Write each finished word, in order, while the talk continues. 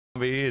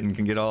zombie and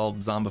can get all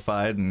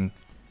zombified and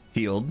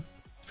healed.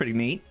 It's pretty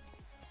neat.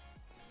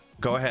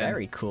 Go ahead.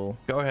 Very cool.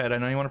 Go ahead. I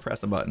know you want to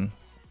press a button.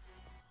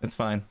 It's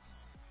fine.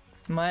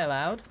 Am I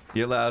allowed?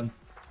 You're allowed,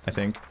 I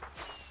think.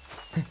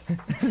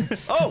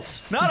 Oh,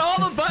 not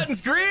all the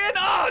buttons, Grian!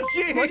 Oh,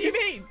 jeez! What do you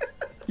mean?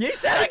 You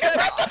said I could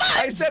press the button!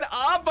 I said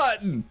a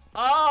button!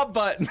 A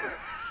button!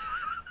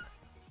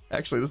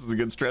 Actually, this is a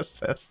good stress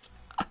test.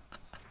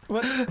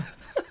 What?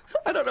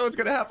 I don't know what's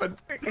gonna happen.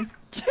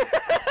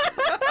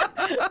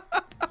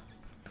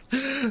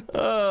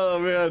 Oh,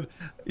 man.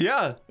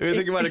 Yeah, I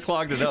think you might have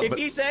clogged it up. If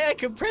you say I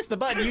can press the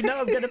button, you know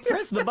I'm gonna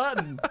press the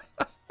button.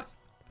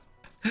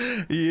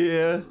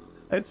 Yeah,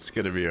 it's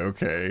gonna be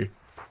okay.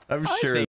 I'm sure